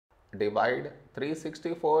divide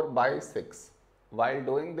 364 by 6. While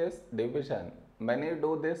doing this division, many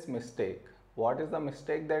do this mistake. What is the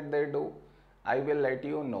mistake that they do? I will let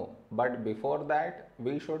you know. But before that,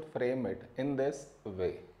 we should frame it in this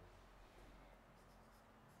way.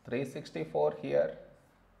 364 here,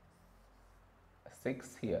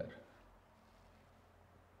 6 here.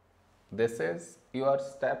 This is your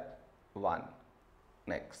step 1.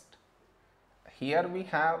 Next, here we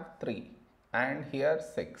have 3 and here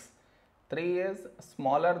 6. 3 is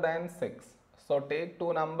smaller than 6. So take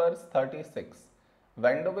two numbers 36.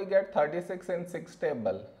 When do we get 36 in 6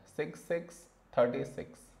 table? 6, 6,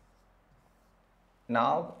 36.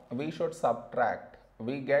 Now we should subtract.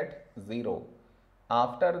 We get 0.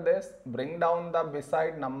 After this, bring down the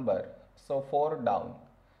beside number. So 4 down.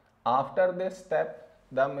 After this step,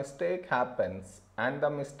 the mistake happens, and the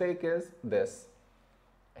mistake is this.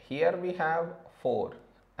 Here we have 4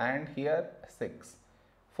 and here 6.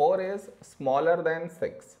 4 is smaller than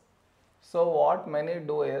 6. So what many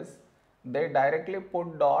do is, they directly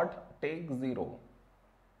put dot, take 0,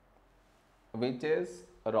 which is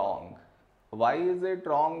wrong. Why is it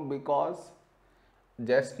wrong? Because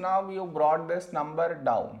just now you brought this number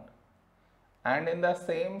down, and in the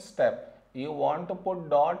same step you want to put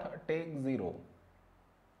dot, take 0,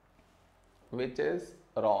 which is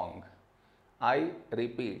wrong. I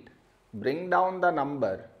repeat, bring down the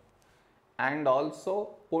number and also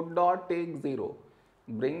put dot, take 0.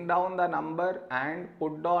 Bring down the number and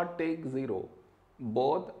put dot, take 0.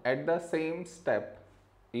 Both at the same step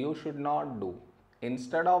you should not do.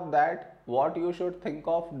 Instead of that, what you should think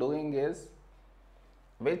of doing is,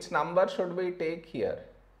 which number should we take here?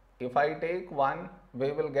 If I take 1,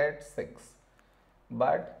 we will get 6.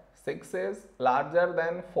 But 6 is larger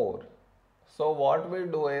than 4. So what we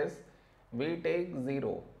do is, we take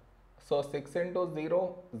 0. So 6 into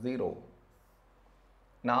 0, 0.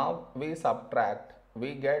 Now we subtract.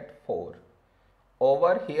 We get 4.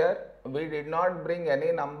 Over here, we did not bring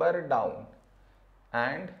any number down.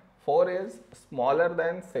 And 4 is smaller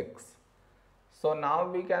than 6. So now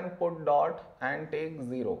we can put dot and take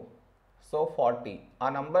 0. So 40. A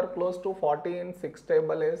number close to 40 in 6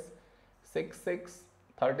 table is 6, 6,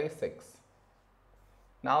 36.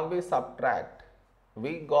 Now we subtract.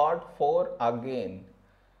 We got 4 again.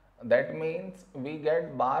 That means we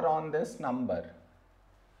get bar on this number.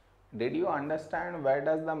 Did you understand where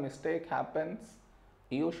does the mistake happens?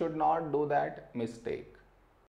 You should not do that mistake.